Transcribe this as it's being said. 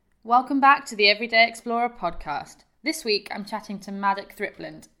Welcome back to the Everyday Explorer podcast. This week I'm chatting to Maddock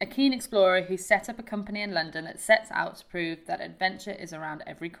Thrippland, a keen explorer who set up a company in London that sets out to prove that adventure is around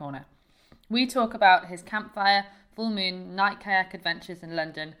every corner. We talk about his campfire, full moon, night kayak adventures in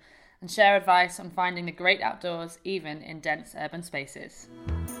London and share advice on finding the great outdoors even in dense urban spaces.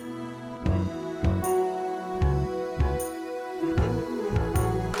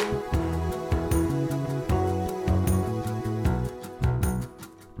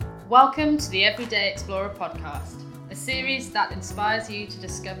 Welcome to the Everyday Explorer podcast, a series that inspires you to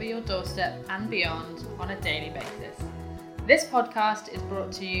discover your doorstep and beyond on a daily basis. This podcast is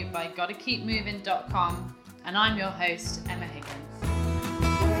brought to you by GottaKeepMoving.com, and I'm your host, Emma Higgins.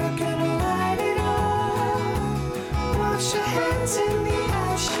 We're gonna light it up. Wash your hands in the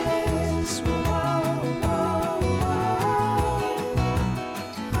ashes. Whoa, whoa, whoa.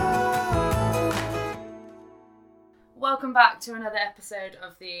 Welcome back to another episode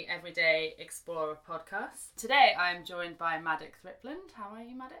of the Everyday Explorer podcast. Today I'm joined by Maddock Thrippland. How are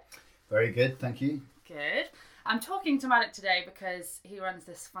you, Maddock? Very good, thank you. Good. I'm talking to Maddock today because he runs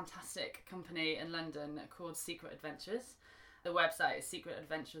this fantastic company in London called Secret Adventures. The website is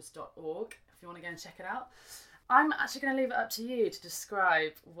secretadventures.org if you want to go and check it out. I'm actually going to leave it up to you to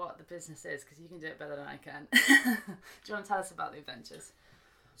describe what the business is because you can do it better than I can. Do you want to tell us about the adventures?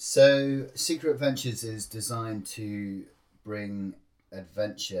 So, Secret Adventures is designed to bring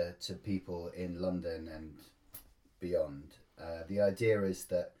adventure to people in London and beyond. The idea is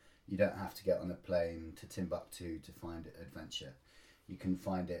that you don't have to get on a plane to Timbuktu to find adventure. You can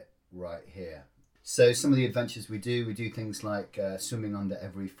find it right here. So some of the adventures we do things like swimming under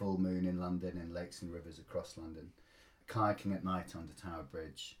every full moon in London in lakes and rivers across London, kayaking at night under Tower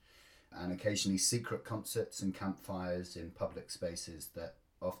Bridge, and occasionally secret concerts and campfires in public spaces that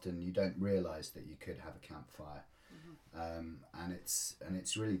often you don't realise that you could have a campfire. And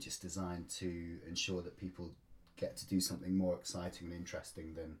it's really just designed to ensure that people get to do something more exciting and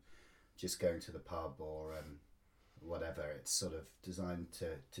interesting than just going to the pub or whatever. It's sort of designed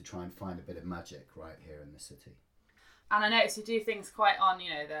to try and find a bit of magic right here in the city. And I notice you do things quite on,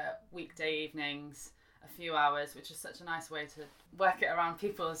 the weekday evenings, a few hours, which is such a nice way to work it around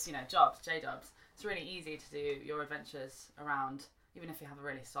people's, jobs, J jobs. It's really easy to do your adventures around, even if you have a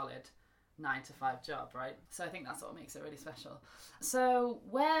really solid 9-to-5 job, right? So I think that's what makes it really special. So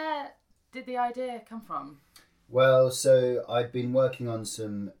where did the idea come from? Well, so I'd been working on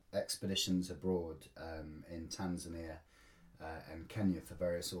some expeditions abroad in Tanzania and Kenya for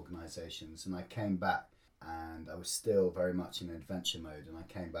various organisations, and I came back and I was still very much in adventure mode, and I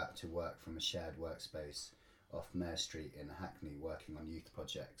came back to work from a shared workspace off Mare Street in Hackney, working on youth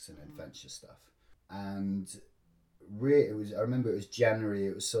projects and adventure stuff. And really, I remember it was January,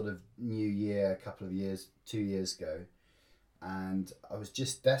 it was sort of New Year, 2 years ago, and I was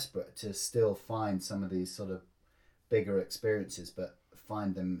just desperate to still find some of these sort of bigger experiences, but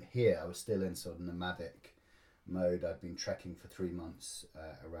find them here. I was still in sort of nomadic mode. I'd been trekking for 3 months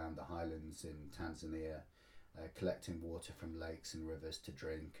around the highlands in Tanzania, collecting water from lakes and rivers to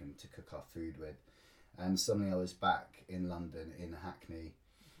drink and to cook our food with. And suddenly I was back in London, in Hackney.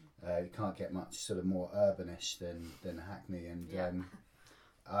 You can't get much sort of more urbanish than Hackney. And Yeah.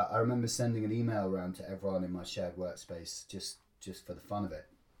 I remember sending an email around to everyone in my shared workspace just for the fun of it,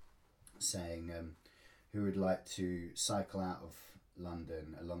 saying who would like to cycle out of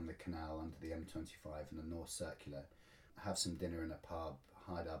London along the canal under the M25 and the North Circular, have some dinner in a pub,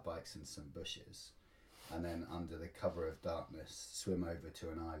 hide our bikes in some bushes, and then under the cover of darkness swim over to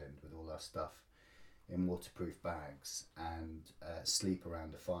an island with all our stuff in waterproof bags and sleep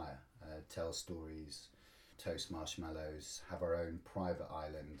around a fire, tell stories, toast marshmallows, have our own private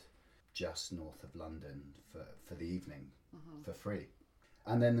island just north of London for the evening for free.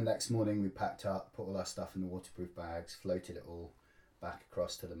 And then the next morning we packed up, put all our stuff in the waterproof bags, floated it all back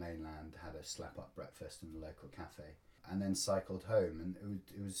across to the mainland, had a slap-up breakfast in the local cafe, and then cycled home. And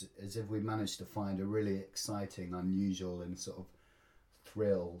it was as if we managed to find a really exciting, unusual and sort of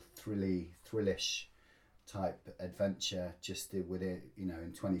thrillish type adventure just within,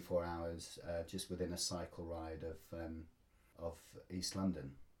 in 24 hours, just within a cycle ride of East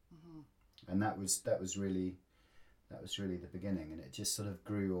London. And that was really the beginning, and it just sort of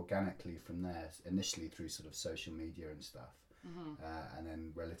grew organically from there, initially through sort of social media and stuff. And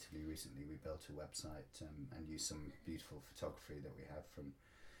then relatively recently we built a website and used some beautiful photography that we have from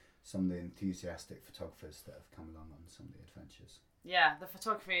some of the enthusiastic photographers that have come along on some of the adventures. Yeah, the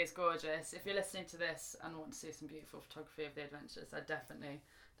photography is gorgeous. If you're listening to this and want to see some beautiful photography of the adventures, I definitely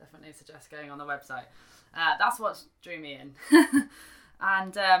suggest going on the website. That's what drew me in.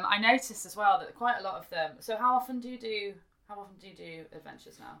 And I noticed as well that quite a lot of them... So how often do you do How often do you do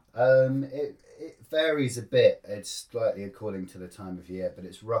adventures now? It varies a bit. It's slightly according to the time of year, but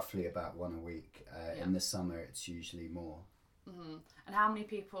it's roughly about one a week. In the summer, it's usually more. Mm-hmm. And how many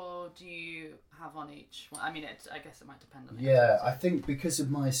people do you have on each? Well, I mean, I guess it might depend on. Yeah, I think because of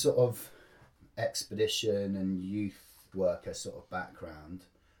my sort of expedition and youth worker sort of background,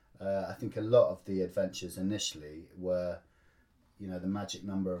 I think a lot of the adventures initially were, the magic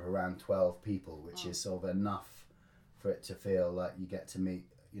number of around 12 people, which is sort of enough for it to feel like you get to meet,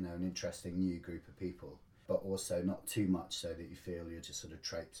 an interesting new group of people, but also not too much so that you feel you're just sort of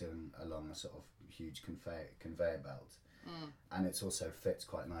traipsing along a sort of huge conveyor belt. And it also fits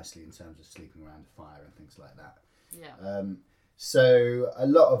quite nicely in terms of sleeping around a fire and things like that. Yeah. So a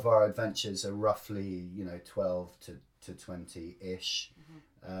lot of our adventures are roughly, 12 to 20-ish.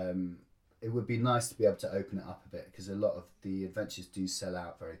 It would be nice to be able to open it up a bit because a lot of the adventures do sell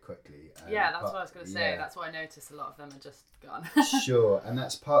out very quickly. Yeah, that's what I was going to say. That's why I noticed a lot of them are just gone. Sure, and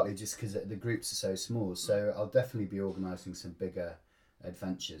that's partly just because the groups are so small. So I'll definitely be organising some bigger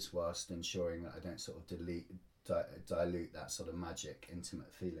adventures whilst ensuring that I don't sort of dilute that sort of magic,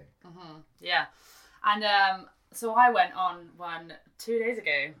 intimate feeling. Yeah, and so I went on one 2 days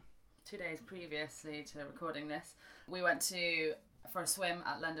ago, 2 days previously to recording this. We went for a swim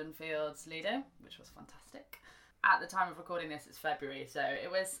at London Fields Lido, which was fantastic. At the time of recording this, it's February, so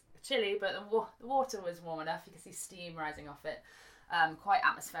it was chilly, but the water was warm enough. You could see steam rising off it, quite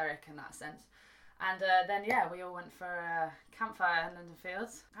atmospheric in that sense. And then, we all went for a campfire in London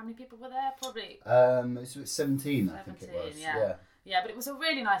Fields. How many people were there? Probably... It was 17, I think it was. Yeah. Yeah, but it was a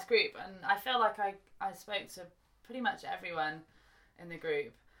really nice group, and I feel like I spoke to pretty much everyone in the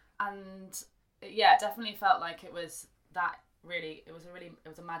group. And, yeah, it definitely felt like it was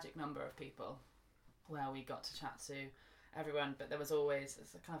a magic number of people where we got to chat to everyone, but there was always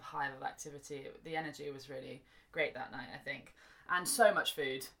a kind of hive of activity. The energy was really great that night, I think. And so much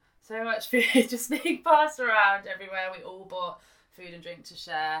food just being passed around everywhere. We all bought food and drink to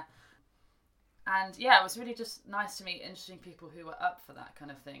share. And yeah, it was really just nice to meet interesting people who were up for that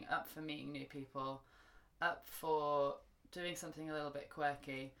kind of thing, up for meeting new people, up for doing something a little bit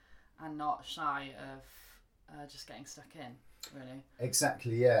quirky and not shy of just getting stuck in, really.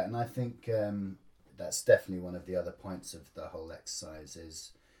 Exactly, yeah. And I think that's definitely one of the other points of the whole exercise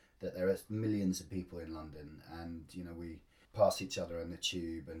is that there are millions of people in London, and we pass each other on the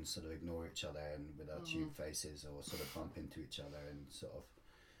tube and sort of ignore each other and with our tube faces, or sort of bump into each other and sort of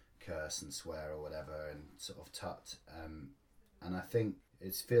curse and swear or whatever and sort of tut. And I think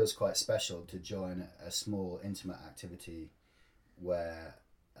it feels quite special to join a small intimate activity where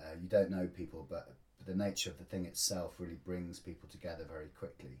you don't know people, but the nature of the thing itself really brings people together very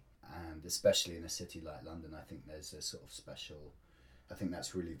quickly. And especially in a city like London, I think there's a sort of special, I think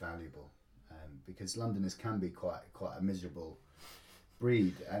that's really valuable. Because Londoners can be quite a miserable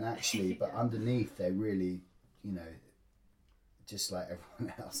breed, and actually, but underneath they really, just like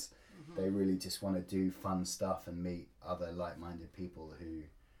everyone else, they really just want to do fun stuff and meet other like-minded people who,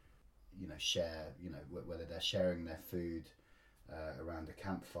 share, whether they're sharing their food around a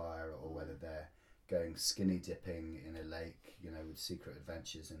campfire or whether they're going skinny dipping in a lake, with Secret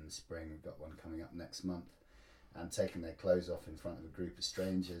Adventures in the spring. We've got one coming up next month. And taking their clothes off in front of a group of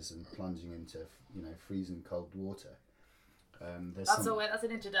strangers and plunging into, freezing cold water. That's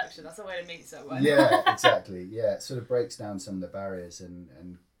an introduction. That's a way to meet someone. Yeah, exactly. Yeah, it sort of breaks down some of the barriers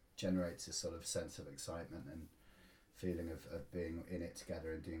and generates a sort of sense of excitement and feeling of being in it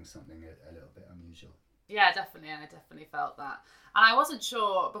together and doing something a little bit unusual. Yeah, definitely. I definitely felt that. And I wasn't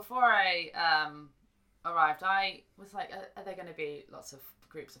sure, before I arrived, I was like, are there going to be lots of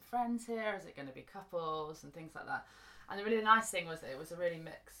groups of friends here? Is it going to be couples and things like that? And the really nice thing was that it was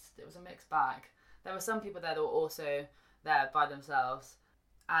a mixed bag. There were some people there that were also there by themselves,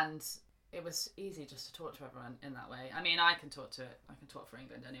 and it was easy just to talk to everyone in that way. I mean, I can talk for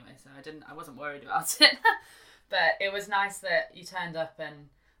England anyway, so I wasn't worried about it. But it was nice that you turned up and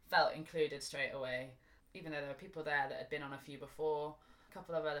felt included straight away, even though there were people there that had been on a few before, a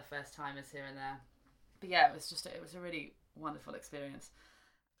couple of other first timers here and there. But yeah, it was a really wonderful experience.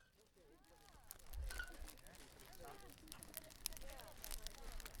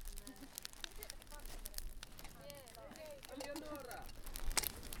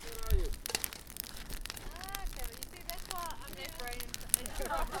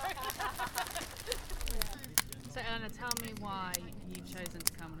 So Eleanor, tell me why you've chosen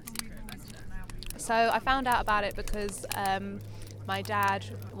to come on a secret adventure. So I found out about it because my dad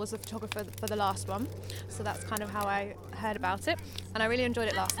was a photographer for the last one, so that's kind of how I heard about it, and I really enjoyed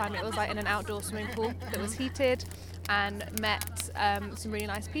it last time. It was like in an outdoor swimming pool that was heated and met some really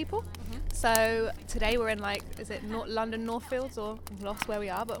nice people. So today we're in is it London Northfields, or I've lost where we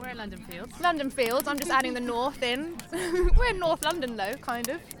are, but We're in London Fields. London Fields. I'm just adding the north in. We're in North London though, kind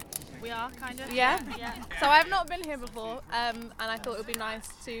of. We are, kind of. Yeah. So I've not been here before, and I thought it would be nice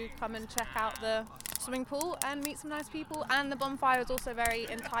to come and check out the swimming pool and meet some nice people. And the bonfire is also very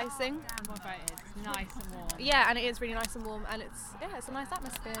enticing. The bonfire is nice and warm. Yeah, and it is really nice and warm, and it's a nice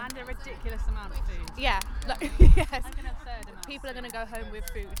atmosphere. And a ridiculous amount of food. Yeah, yes. Like an absurd amount. People are going to go home with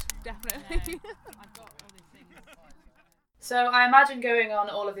food, definitely. I've got all these things. So I imagine going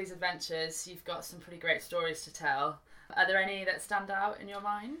on all of these adventures, you've got some pretty great stories to tell. Are there any that stand out in your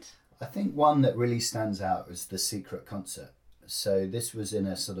mind? I think one that really stands out is the Secret concert. So this was in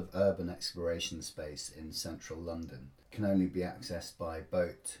a sort of urban exploration space in central London. It can only be accessed by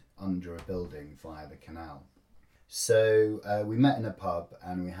boat under a building via the canal. So we met in a pub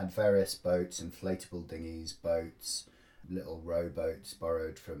and we had various boats, inflatable dinghies, boats, little rowboats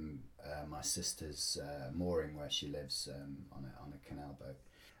borrowed from my sister's mooring where she lives on a canal boat.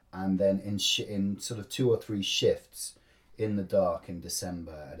 And then in sort of 2 or 3 shifts, in the dark in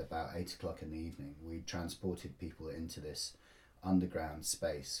December at about 8 o'clock in the evening, we transported people into this underground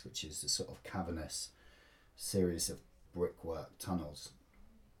space, which is a sort of cavernous series of brickwork tunnels,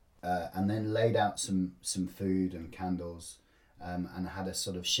 and then laid out some food and candles, and had a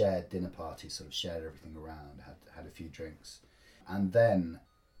sort of shared dinner party, sort of shared everything around, had a few drinks. And then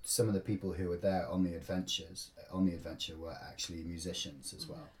some of the people who were there on the adventure were actually musicians as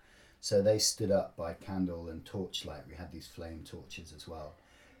well. So they stood up by candle and torchlight. We had these flame torches as well,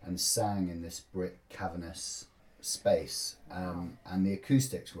 and sang in this brick cavernous space. And the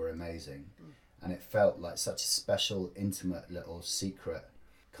acoustics were amazing, and it felt like such a special, intimate little secret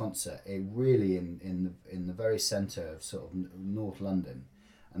concert. It really in the very centre of sort of North London,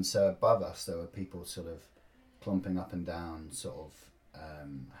 and so above us there were people sort of clumping up and down, sort of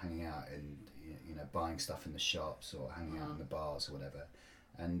hanging out and buying stuff in the shops or hanging out in the bars or whatever.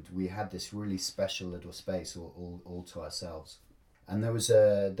 And we had this really special little space all to ourselves. And there was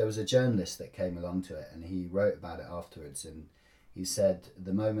a journalist that came along to it, and he wrote about it afterwards, and he said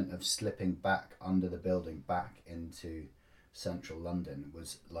the moment of slipping back under the building back into central London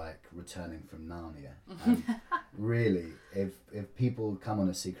was like returning from Narnia. And really, if people come on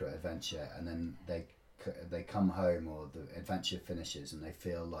a secret adventure and then they come home, or the adventure finishes and they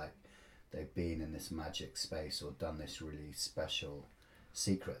feel like they've been in this magic space or done this really special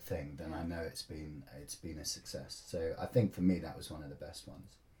secret thing, then I know it's been a success. So I think for me that was one of the best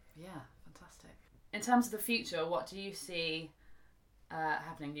ones. Yeah, fantastic. In terms of the future, what do you see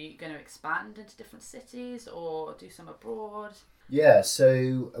happening? Are you going to expand into different cities or do some abroad? Yeah,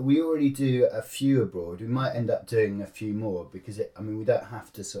 so we already do a few abroad. We might end up doing a few more because we don't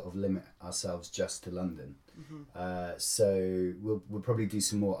have to sort of limit ourselves just to London. So we'll probably do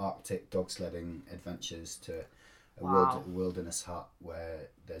some more Arctic dog sledding adventures to a wilderness hut where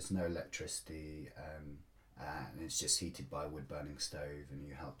there's no electricity, and it's just heated by a wood burning stove, and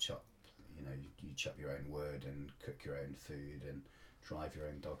you help chop, you chop your own wood and cook your own food and drive your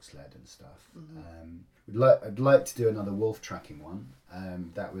own dog sled and stuff. I'd like to do another wolf tracking one.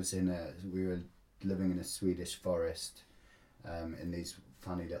 That was we were living in a Swedish forest, in these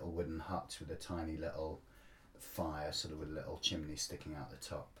funny little wooden huts with a tiny little fire, sort of with a little chimney sticking out the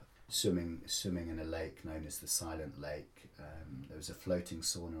top. Swimming in a lake known as the Silent Lake. There was a floating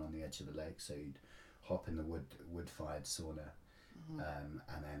sauna on the edge of the lake, so you'd hop in the wood-fired sauna,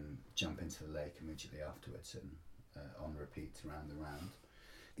 and then jump into the lake immediately afterwards, and on repeat around the round.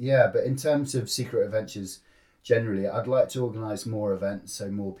 Yeah, but in terms of secret adventures, generally, I'd like to organise more events so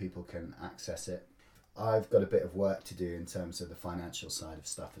more people can access it. I've got a bit of work to do in terms of the financial side of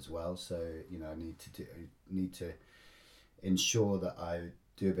stuff as well, so I need to ensure that I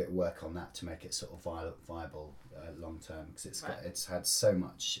do a bit of work on that to make it sort of viable long term, because it's had so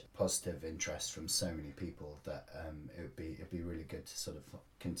much positive interest from so many people that it'd be really good to sort of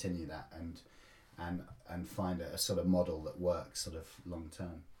continue that and find a sort of model that works sort of long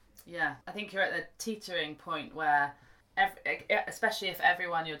term. Yeah, I think you're at the teetering point where especially if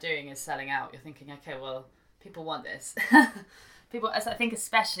everyone you're doing is selling out, you're thinking, okay, well, people want this. I think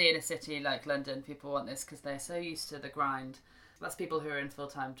especially in a city like London, people want this because they're so used to the grind. That's people who are in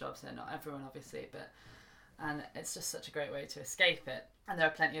full-time jobs. They're not everyone, obviously, and it's just such a great way to escape it. And there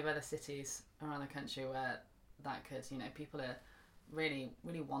are plenty of other cities around the country where that could, people are really,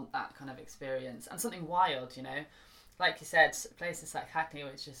 really want that kind of experience and something wild, Like you said, places like Hackney,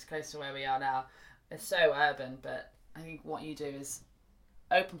 which is close to where we are now, is so urban, but I think what you do is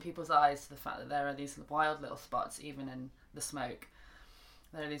open people's eyes to the fact that there are these wild little spots, even in the smoke.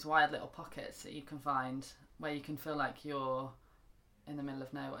 There are these wild little pockets that you can find where you can feel like you're in the middle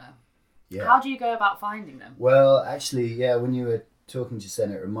of nowhere. Yeah. How do you go about finding them? Well, actually, yeah, when you were talking just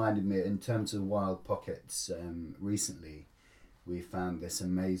then, it reminded me, in terms of wild pockets, recently we found this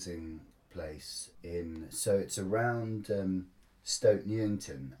amazing place so it's around Stoke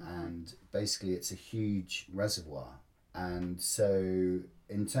Newington, and basically it's a huge reservoir. And so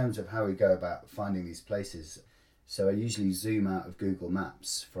in terms of how we go about finding these places, so I usually zoom out of Google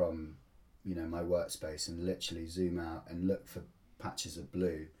Maps from, my workspace, and literally zoom out and look for patches of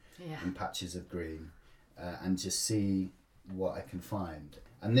blue and patches of green, and just see what I can find.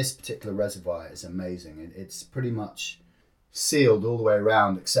 And this particular reservoir is amazing. It's pretty much sealed all the way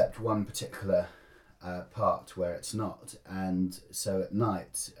around except one particular part where it's not. And so at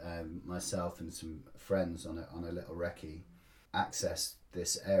night, myself and some friends on a little recce accessed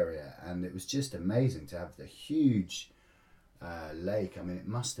this area, and it was just amazing to have the huge lake. I mean, it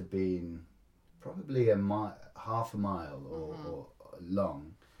must have been probably half a mile or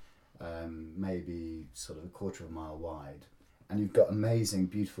long, maybe sort of a quarter of a mile wide. And you've got amazing,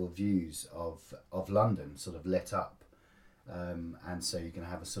 beautiful views of London sort of lit up. And so you can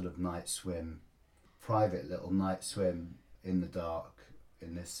have a sort of night swim, private little night swim in the dark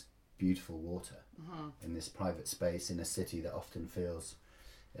in this beautiful water, in this private space in a city that often feels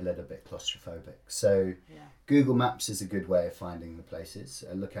a little bit claustrophobic. So Google Maps is a good way of finding the places.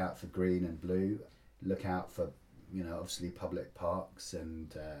 Look out for green and blue. Look out for, obviously public parks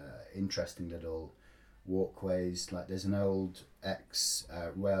and interesting little walkways. Like there's an old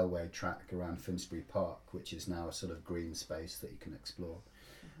railway track around Finsbury Park, which is now a sort of green space that you can explore.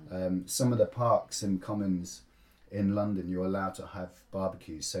 Some of the parks and commons in London, you're allowed to have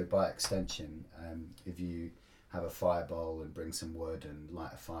barbecues. So by extension, if you have a fire bowl and bring some wood and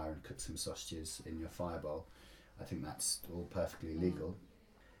light a fire and cook some sausages in your fire bowl, I think that's all perfectly legal.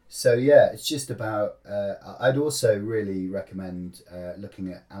 So yeah, it's just about, I'd also really recommend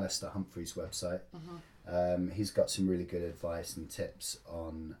looking at Alistair Humphrey's website. He's got some really good advice and tips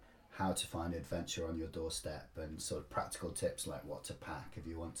on how to find adventure on your doorstep, and sort of practical tips like what to pack if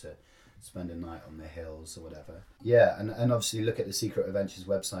you want to spend a night on the hills or whatever. Yeah, and obviously look at the Secret Adventures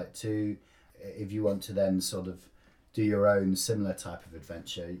website too. If you want to then sort of do your own similar type of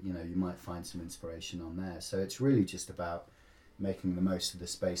adventure, you might find some inspiration on there. So it's really just about making the most of the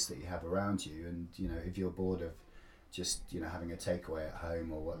space that you have around you. And, if you're bored of just, having a takeaway at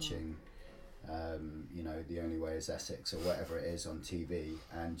home or watching, The Only Way is Essex or whatever it is on TV,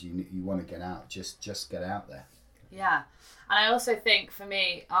 and you want to get out, just get out there. Yeah. And I also think, for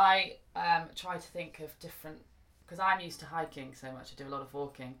me, I try to think of different, because I'm used to hiking so much, I do a lot of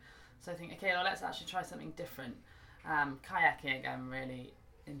walking. So I think, okay, well, let's actually try something different. Kayaking, I'm really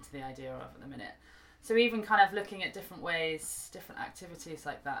into the idea of at the minute. So even kind of looking at different ways, different activities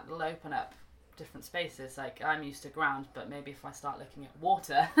like that will open up different spaces. Like I'm used to ground, but maybe if I start looking at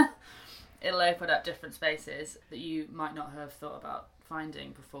water, it'll open up different spaces that you might not have thought about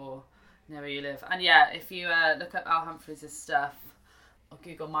finding before where you live. And yeah, if you look up Al Humphreys' stuff or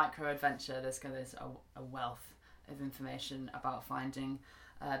Google Micro Adventure, there's a wealth of information about finding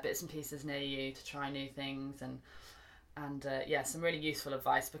bits and pieces near you to try new things, and some really useful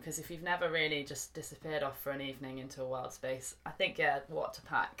advice, because if you've never really just disappeared off for an evening into a wild space, I think what to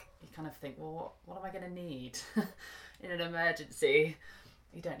pack, you kind of think, well, what am I going to need in an emergency?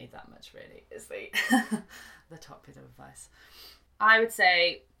 You don't need that much, really, is the top bit of advice. I would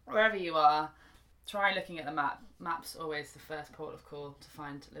say wherever you are, try looking at the map. Map's always the first port of call to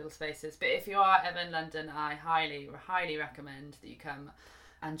find little spaces. But if you are ever in London, I highly, highly recommend that you come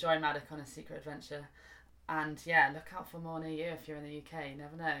and join Maddock on a secret adventure. And yeah, look out for more near you if you're in the UK. You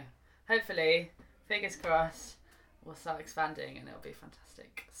never know. Hopefully, fingers crossed, we'll start expanding and it'll be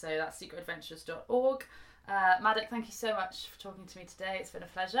fantastic. So that's secretadventures.org. Maddock, thank you so much for talking to me today. It's been a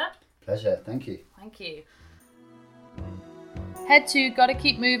pleasure. Pleasure, thank you. Thank you. Head to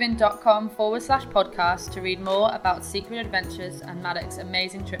gottakeepmoving.com/podcast to read more about Secret Adventures and Maddock's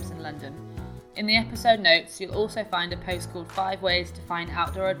amazing trips in London. In the episode notes, you'll also find a post called 5 Ways to Find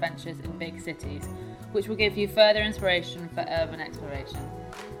Outdoor Adventures in Big Cities, which will give you further inspiration for urban exploration.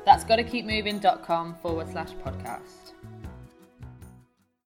 That's gottakeepmoving.com/podcast.